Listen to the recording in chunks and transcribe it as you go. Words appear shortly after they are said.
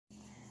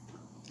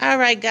All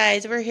right,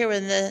 guys, we're here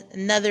with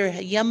another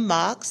Yum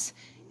Box,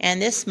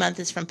 and this month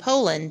is from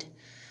Poland.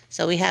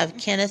 So we have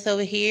Kenneth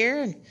over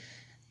here, and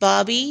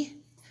Bobby,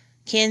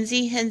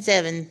 Kenzie, and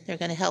Zevin. They're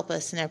going to help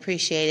us, and I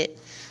appreciate it.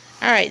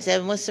 All right,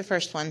 Zevin, what's the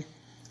first one?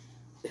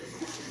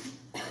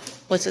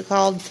 What's it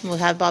called? We'll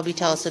have Bobby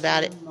tell us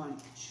about it.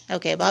 Munch.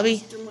 Okay, Bobby.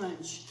 Monster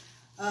Munch.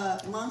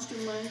 Monster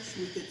Munch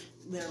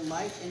with their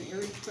light and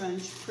airy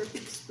crunch,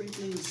 perfect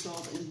sprinkling of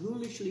salt, and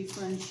ghoulishly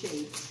fun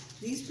shape.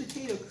 These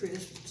potato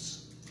crisps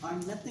are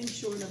nothing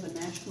short of a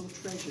national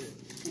treasure.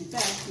 In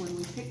fact, when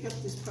we picked up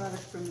this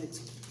product from its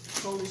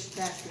Polish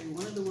factory,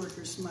 one of the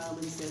workers smiled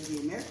and said, "The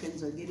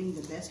Americans are getting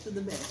the best of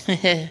the best."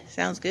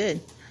 Sounds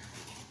good.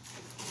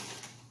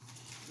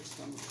 Just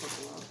on the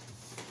couple of.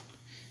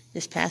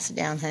 Just pass it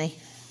down, honey.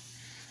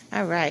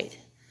 All right.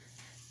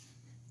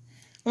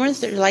 I wonder if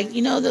they're like,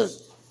 you know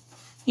those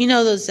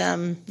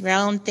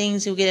round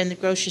things you get in the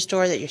grocery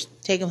store that you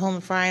take them home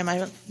and fry them. I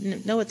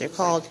don't know what they're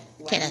called.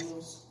 Kenneth,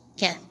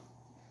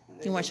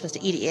 you weren't supposed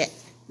to eat it yet.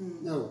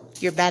 No.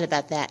 You're bad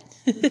about that.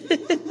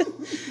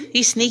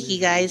 He's sneaky,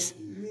 guys.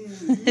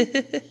 All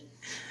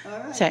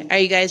right. So, are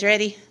you guys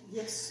ready?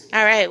 Yes.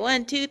 All right,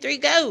 1, 2, 3,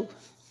 go.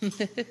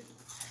 If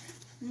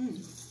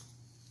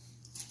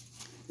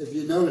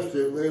you notice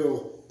their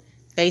little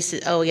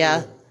Faces. Oh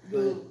yeah.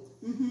 You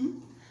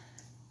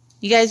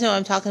guys know what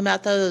I'm talking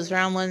about, though? Those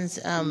round ones.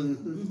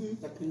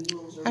 The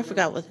pinwheels or I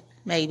forgot what.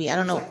 Maybe I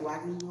don't know. like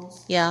wagon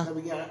wheels. Yeah. That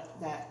we got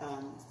that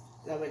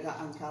we got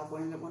on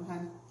California at one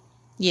time.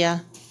 Yeah.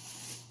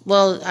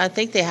 Well, I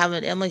think they have it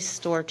at Emily's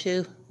store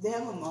too. They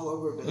have them all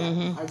over, but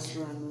I just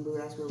don't remember.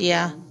 That's where we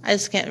Yeah. got them. I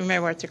just can't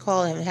remember what they're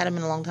called. I haven't had them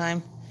in a long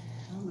time.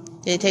 I don't know.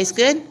 Did it taste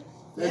good,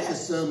 that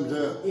just sums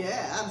up.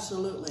 Yeah,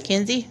 absolutely.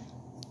 Kenzie?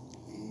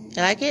 You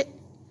like it?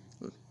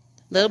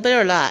 Little bit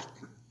or a lot?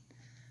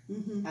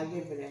 I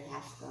give it a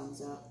half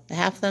thumbs up. A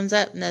half thumbs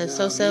up? No, No,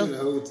 so-so? me the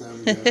whole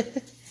time ago.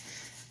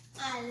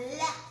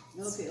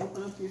 Okay,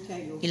 open up your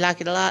tag. You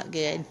like it a lot?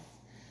 Good.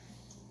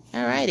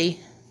 Alrighty.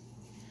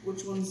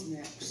 Which one's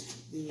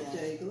next? The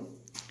Dago.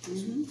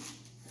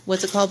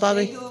 What's it called,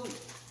 Bobby? Dago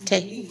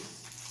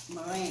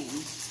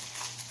meringue.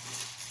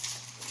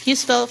 Can you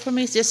spell it for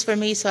me? Just for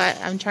me, so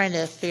I'm trying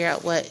to figure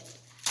out what.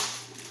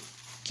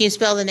 Can you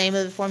spell the name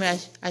of it for me?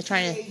 I'm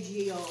trying to.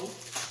 Dago.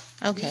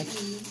 Okay.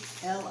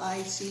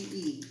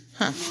 Melice.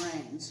 Huh.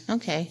 Meringues.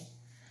 Okay.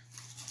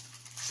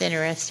 It's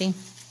interesting.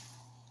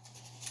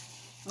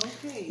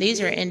 Okay.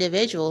 These are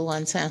individual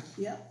ones, huh?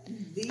 Yep.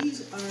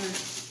 These are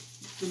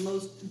the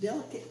most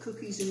delicate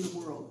cookies in the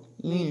world,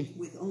 made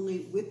with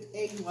only whipped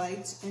egg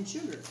whites and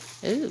sugar.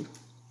 Ooh.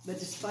 But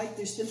despite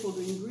their simple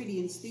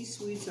ingredients, these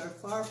sweets are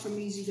far from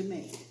easy to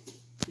make.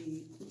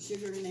 The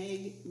sugar and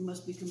egg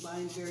must be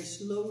combined very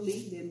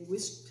slowly, then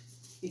whisked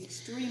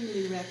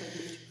extremely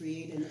rapidly to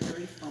create an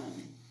airy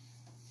foam.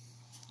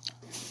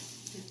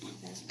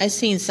 I've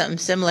seen something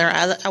similar.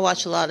 I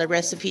watch a lot of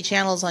recipe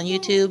channels on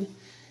YouTube,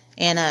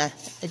 and a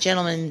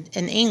gentleman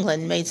in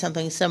England made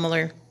something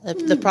similar.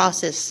 The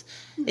process,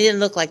 it didn't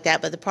look like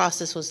that, but the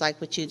process was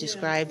like what you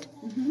described.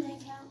 Can I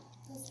count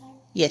this time?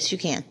 Yes, you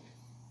can.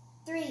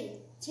 3,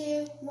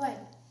 2, 1.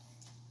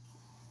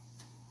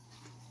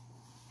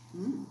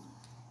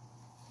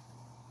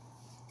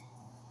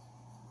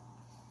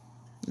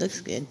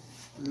 Looks good.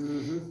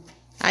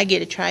 I get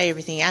to try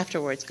everything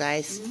afterwards,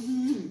 guys.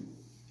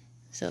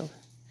 So,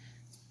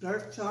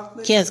 Dark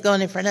chocolate. Ken's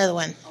going in for another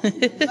one.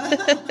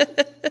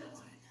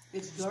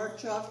 It's dark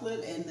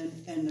chocolate,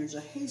 and there's a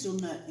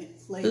hazelnut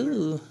flavor.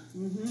 Ooh.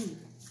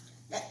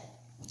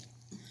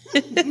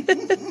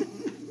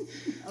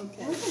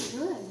 Okay. Those are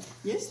good.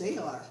 Yes, they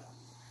are.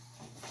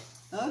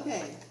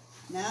 Okay.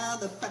 Now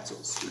the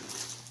pretzels.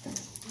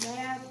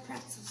 They're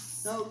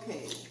pretzels.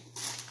 Okay.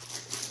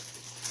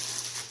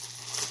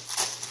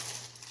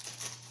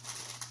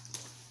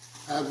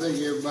 I think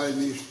everybody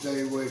needs to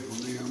stay away from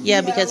them.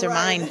 Yeah, because they're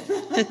right. mine.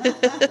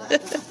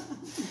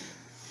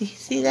 You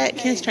see that?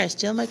 Okay. Ken's trying to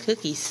steal my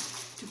cookies.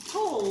 To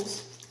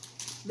Poles,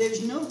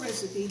 there's no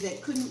recipe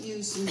that couldn't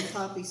use some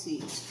poppy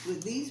seeds.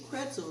 With these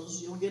pretzels,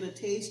 you'll get a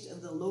taste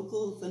of the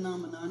local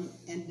phenomenon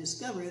and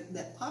discover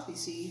that poppy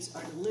seeds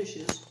are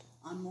delicious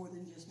on more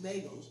than just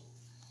bagels.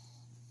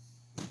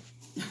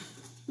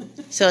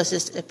 So it's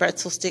just a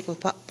pretzel stick with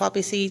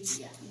poppy seeds?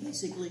 Yeah,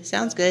 basically.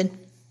 Sounds good.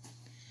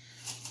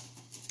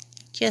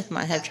 Kenneth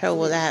might have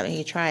trouble with that when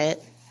you try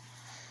it.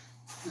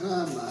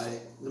 I might.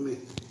 Let me.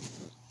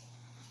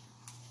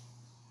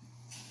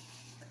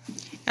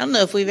 I don't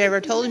know if we've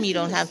ever told him you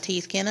don't have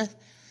teeth, Kenneth.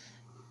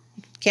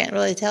 Can't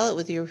really tell it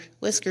with your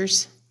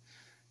whiskers.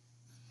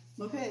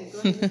 Okay, go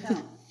ahead and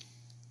count.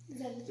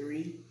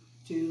 3,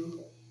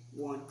 2,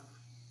 1.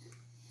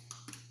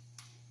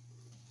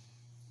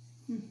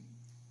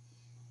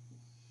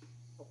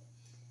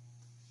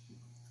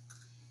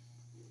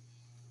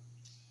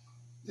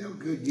 Them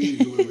could use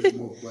a little bit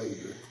more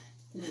flavor.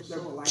 They're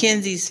bland.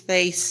 Kenzie's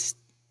face,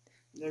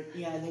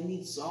 Yeah, they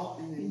need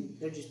salt, and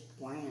they're just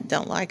bland.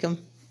 don't like them.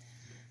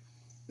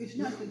 It's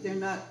not that they're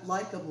not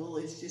likable,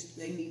 it's just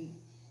they need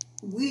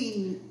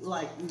We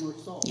like more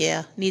salt.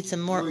 Yeah, need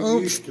some more We're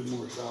oomph. used to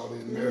more salt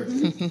in there.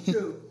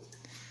 True.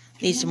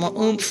 Need some more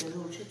Can you have the one oomph. with the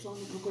little chips on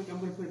it real quick? I'm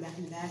gonna put it back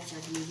in the bag so I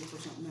can use it for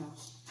something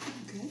else.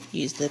 Okay.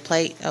 Use the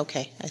plate.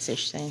 Okay, I see what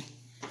you're saying.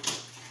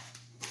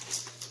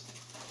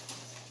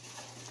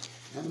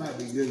 That might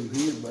be good with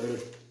peanut butter.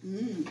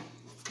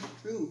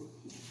 True.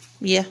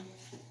 Yeah.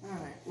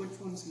 Alright, which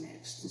one's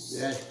next?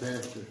 That's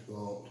Pastor's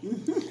fault.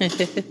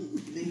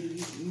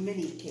 The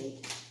mini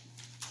cake.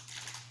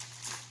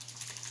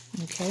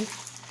 Okay.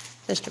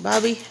 Sister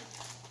Bobby.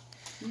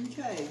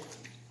 Okay.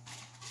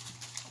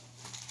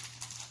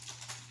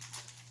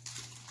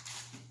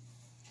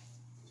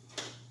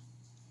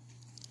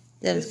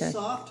 Devin's This gonna.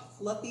 soft,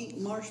 fluffy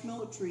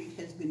marshmallow treat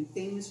has been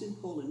famous in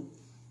Poland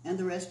and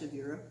the rest of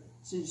Europe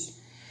since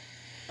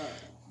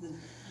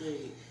the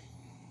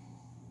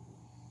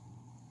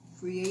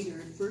creator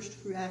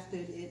first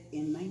crafted it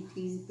in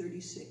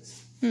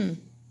 1936.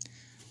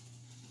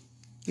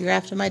 Year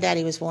after my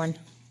daddy was born.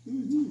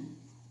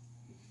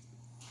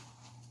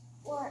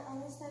 Or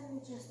on this side, we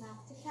just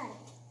have to cut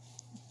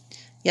it.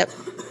 Yep.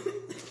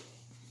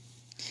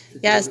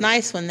 Yeah, it's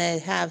nice when they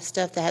have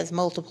stuff that has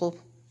multiple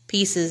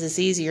pieces. It's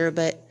easier,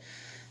 but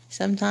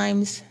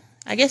sometimes,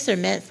 I guess they're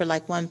meant for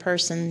like one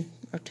person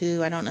or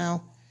two. I don't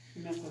know.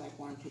 Enough for like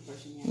 1 or 2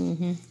 person, yeah.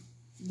 Mm-hmm.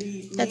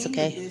 The That's name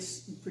okay. of this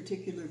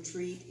particular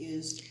treat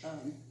is,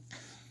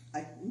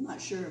 I'm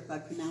not sure if I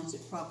pronounce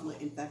it properly.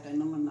 In fact, I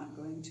know I'm not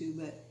going to,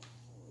 but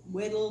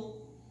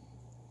Wedel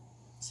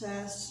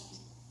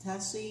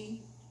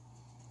Tassi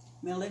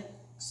Melek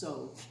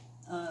So.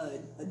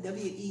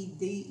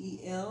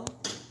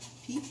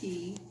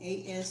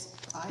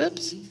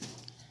 Oops.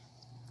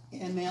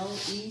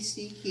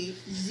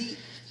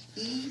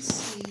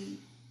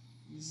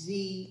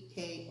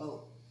 WEDDLPPASIMELECZKO.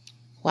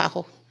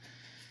 Wow.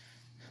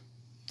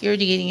 You're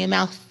getting a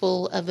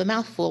mouthful of a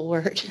mouthful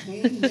word.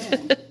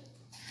 Amen.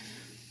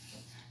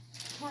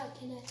 How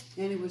can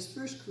I? And it was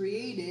first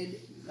created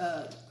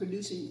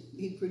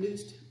he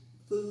produced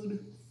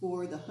food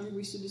for the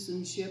hungry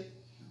citizenship,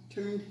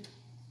 turned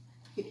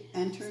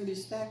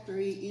his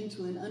factory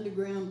into an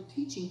underground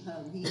teaching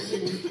hub. He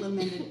even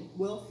implemented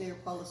welfare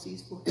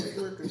policies for his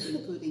workers,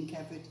 including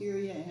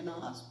cafeteria and a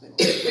hospital.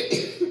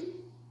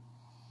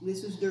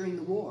 This was during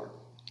the war.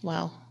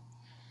 Wow.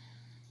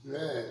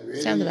 Right,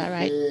 ready, Sounds about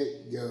right.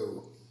 set,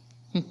 go.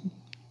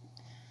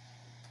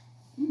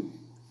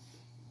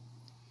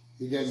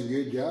 He done a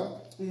good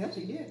job. Yes,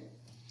 he did.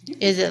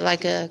 Is it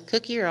like a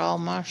cookie or all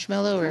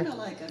marshmallow or Kind of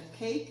like a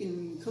cake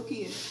and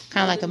cookie.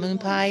 kind of like a moon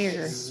pie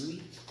or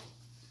Sweet.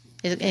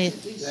 is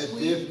That's Sweet.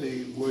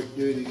 definitely worth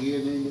doing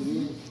again and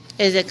again.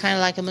 it kind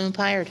of like a moon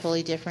pie or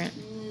totally different?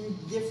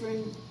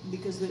 Different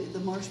because the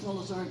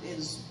marshmallows aren't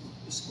as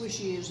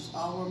squishy as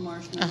our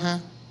marshmallows. Uh-huh.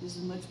 This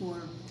is much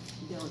more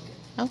delicate.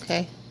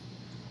 Okay.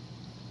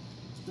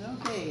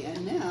 Okay,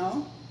 and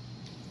now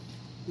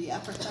the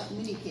apricot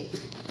mini cake.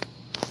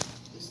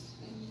 This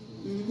thing.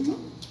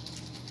 Mm-hmm.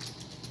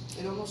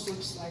 It almost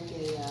looks like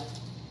a, well,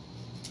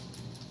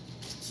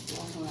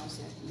 what else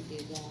I can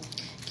do that?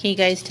 Can you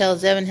guys tell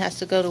Zevin has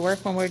to go to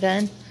work when we're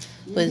done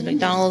with his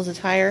McDonald's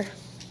attire?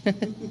 Oh,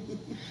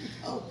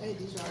 hey,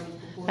 these are already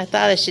proportioned. I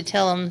thought I should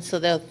tell them so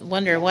they'll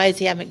wonder why does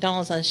he have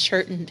McDonald's on his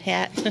shirt and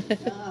hat.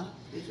 Ah,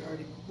 These are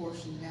already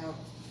proportioned out.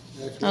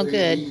 That's Oh, what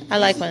good. he I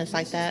like when it's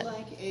like this that. is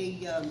like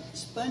a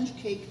sponge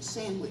cake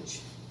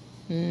sandwich.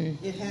 Mm.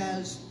 It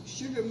has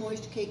sugar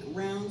moist cake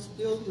rounds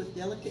filled with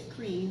delicate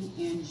cream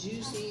and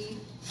juicy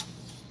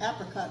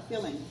apricot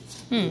filling.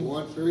 You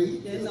want for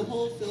each? Then the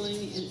whole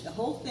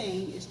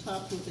thing is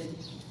topped with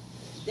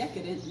a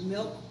decadent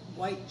milk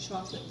white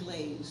chocolate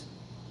glaze.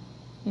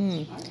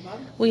 Mm. All right,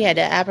 Bobby. We had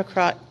an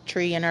apricot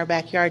tree in our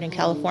backyard in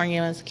California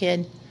when I was a kid.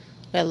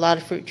 We had a lot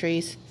of fruit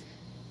trees.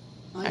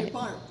 On your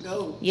part,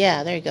 go.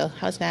 Yeah, there you go.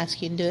 I was going to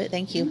ask you to do it.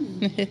 Thank you.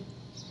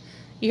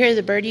 You hear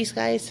the birdies,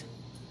 guys?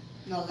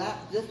 No,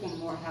 this one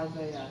more has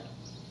a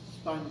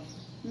sponge.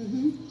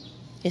 Mm-hmm.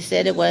 It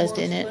said it was,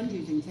 didn't it? Spongy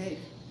than cake.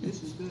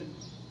 This is good.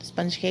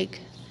 Sponge cake.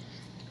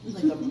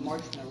 Like a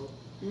marshmallow.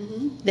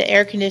 Mm-hmm. The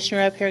air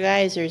conditioner up here,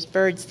 guys, there's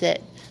birds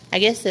that, I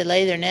guess they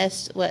lay their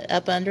nest,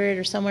 up under it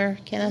or somewhere,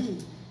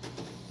 Kenneth?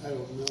 I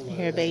don't know. I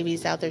hear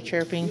babies out there You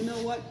chirping. know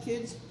what,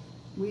 kids?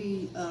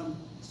 We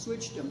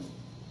switched them.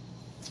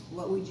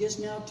 What we just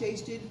now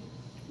tasted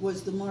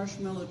was the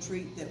marshmallow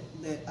treat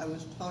that I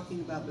was talking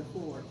about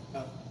before.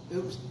 Oh,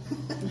 oops.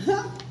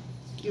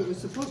 It was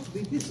supposed to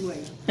be this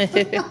way. I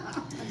thought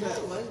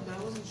it was, but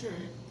I wasn't sure.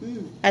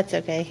 That's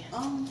okay.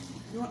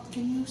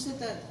 Can you set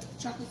that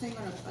chocolate thing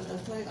on a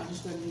plate? I'm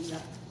just going to use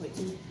that plate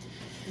too.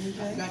 I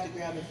Okay. forgot to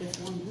grab the fifth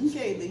one.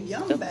 Okay, the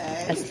Yum Oh, I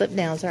Bag. slipped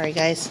down. Sorry,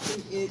 guys.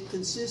 It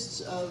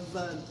consists of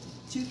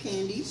 2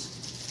 candies.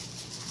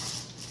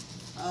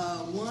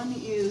 One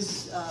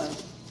is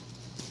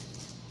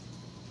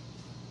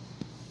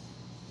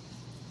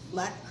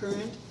black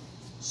currant,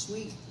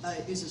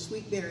 is a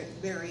sweet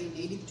berry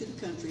native to the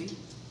country,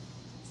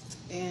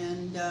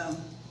 and Are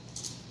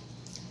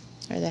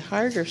they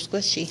hard or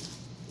squishy?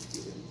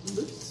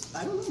 looks,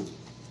 I don't know.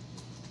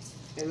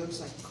 It looks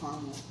like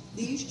caramel.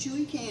 These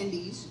chewy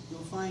candies, you'll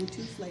find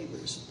two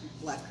flavors,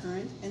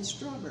 blackcurrant and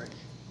strawberry,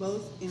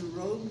 both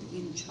enrobed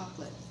in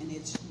chocolate, and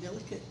it's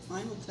delicate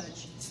final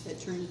touch that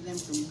turns them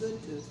from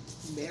good to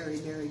very,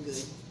 very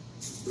good.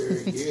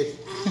 Very good.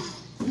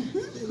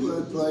 They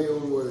love to play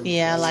on words.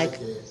 Yeah, like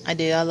that. I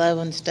do. I love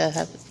when stuff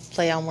have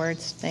play on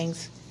words,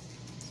 things.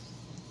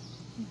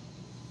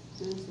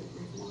 There's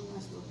one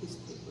last little piece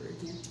of paper in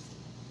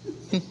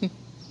here.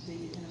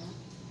 Dig it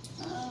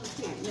out.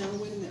 Okay, now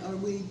wait a minute, are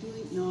we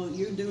doing, no,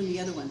 you're doing the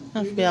other one.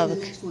 Oh, You're yeah, doing the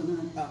look. next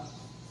one, huh? Oh,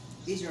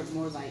 these are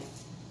more light.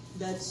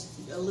 That's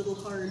a little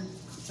hard,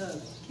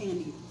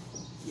 candy,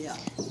 yeah.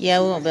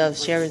 Yeah, we won't be able to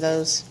share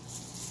those.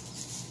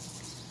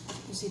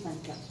 Let's see if I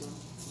can cut through them.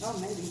 Oh,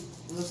 maybe.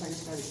 It looks like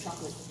it's got a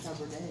chocolate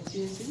covered edge.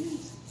 Yes, it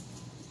is.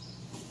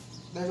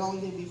 There's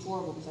only going to be 4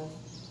 of them, so.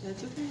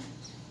 That's okay.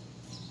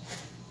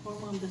 Poor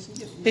mom doesn't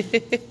get one.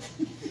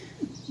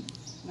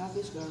 Not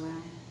this go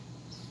around.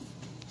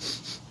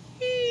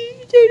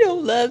 They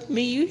don't love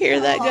me. You hear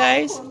that,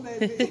 guys? Poor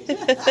baby.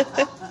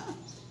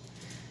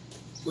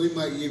 We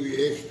might give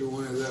you extra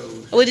one of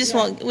those. We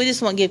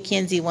just won't give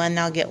Kenzie one. And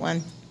I'll get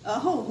one.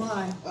 Oh,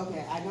 my.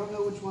 Okay, I don't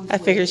know which one's I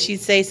figured which. she'd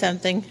say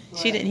something.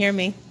 She didn't hear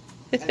me.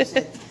 I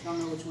said, don't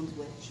know which one's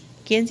which.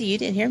 Kenzie, you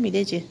didn't hear me,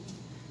 did you?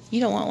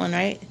 You don't want one,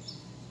 right?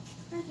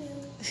 I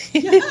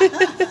do.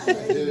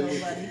 There you go,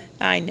 buddy.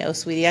 I know,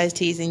 sweetie. I was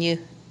teasing you.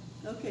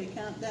 Okay,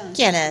 count down.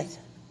 Kenneth.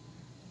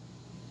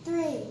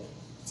 3,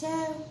 2,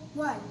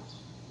 1.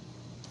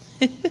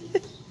 Oh,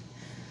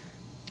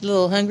 A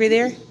little hungry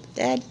there,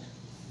 Dad?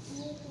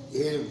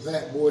 You had him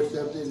fat boy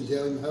something and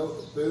tell him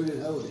food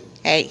and hold it.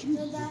 Hey.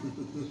 So that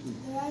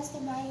the rest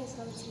of mine is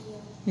going to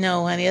you.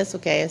 No, honey, that's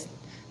okay.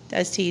 I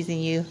was teasing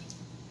you.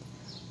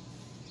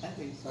 I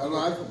think so. I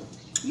like them.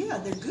 Yeah,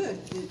 they're good.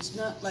 It's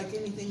not like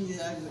anything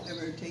that I've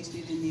ever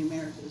tasted in the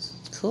Americas.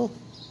 Cool.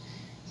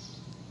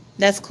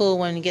 That's cool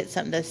when you get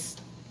something that's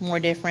more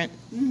different.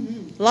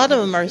 Mm-hmm. A lot of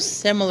them are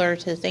similar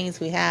to things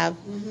we have,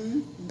 Mm-hmm.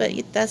 but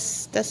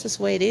that's just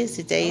the way it is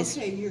these days.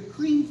 Okay, your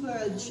cream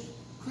fudge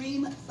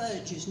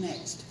is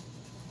next.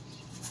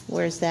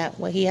 Where's that?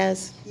 What he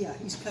has? Yeah,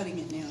 he's cutting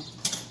it now.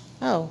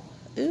 Oh,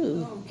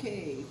 ooh.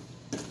 Okay.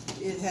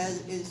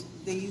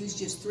 They use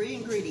just 3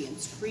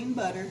 ingredients, cream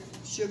butter,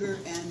 sugar,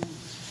 and,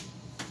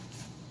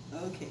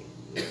 okay,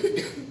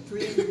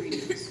 3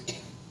 ingredients.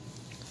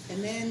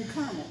 And then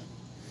caramel.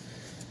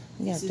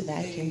 You have This to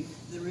is vacuum.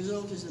 the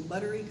result is a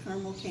buttery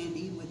caramel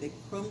candy with a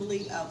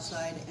crumbly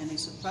outside and a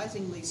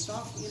surprisingly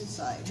soft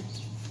inside.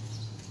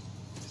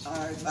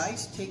 Our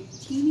advice, take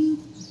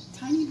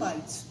tiny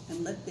bites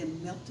and let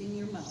them melt in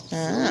your mouth. So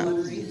Ah.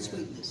 buttery and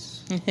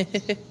sweetness.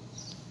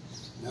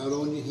 Not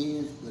on your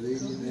hands, but in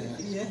your mouth.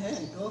 Yeah,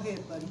 go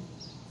ahead, buddy.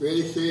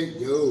 Ready, set,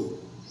 go.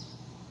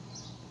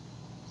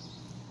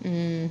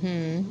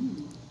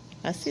 Mm-hmm.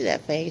 I see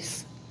that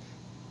face.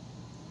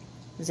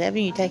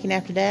 Zebby, you taking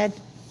after Dad?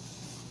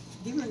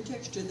 Different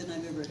texture than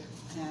I've ever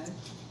had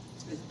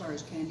as far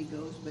as candy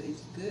goes, but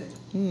it's good.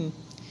 Mm.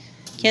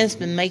 Ken's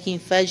been making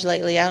fudge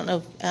lately. I don't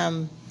know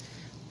if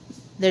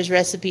there's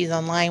recipes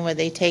online where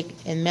they take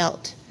and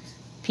melt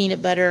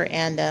peanut butter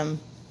and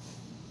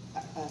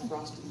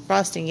Frosting.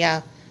 frosting,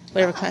 yeah,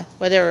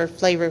 whatever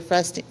flavor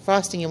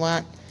frosting you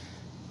want.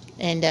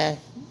 And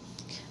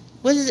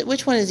what is it?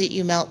 Which one is it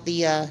you melt?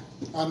 I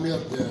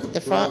melt the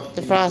the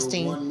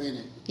frosting. for 1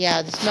 minute.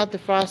 Yeah, just melt the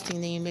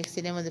frosting, then you mix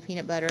it in with the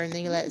peanut butter, and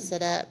then you let it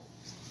sit up.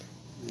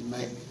 It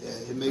makes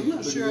I'm pretty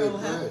not sure good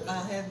I'll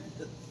fudge. have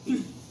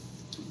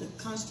the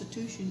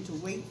constitution to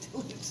wait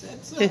till it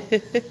sets up.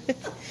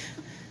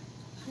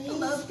 I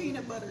love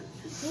peanut butter.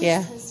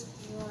 Yeah. This is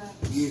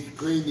what Use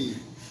creamy.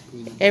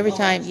 peanut Every Oh,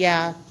 time,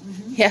 yeah.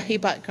 Mm-hmm. Yeah, he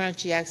bought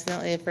crunchy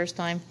accidentally the first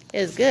time. It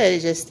was good,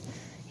 it's just,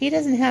 he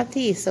doesn't have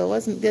teeth, so it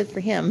wasn't good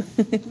for him.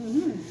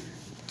 Mm-hmm.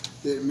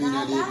 Didn't mean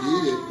I didn't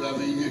eat it, but I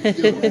mean, it's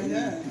still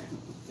Yeah,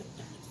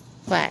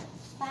 What?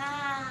 Bye.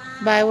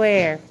 By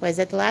where? Was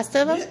that the last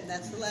of them? yeah,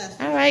 that's the last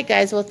one. All right,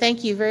 guys. Well,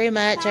 thank you very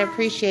much. I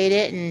appreciate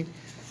it, and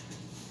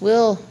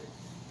we'll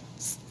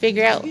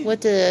figure out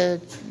what the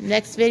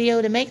next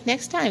video to make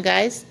next time,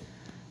 guys.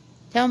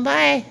 Tell them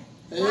bye.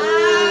 Hey!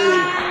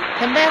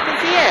 Come back and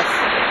see us.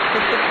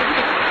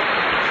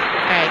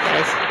 All right,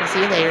 guys. We'll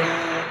see you later.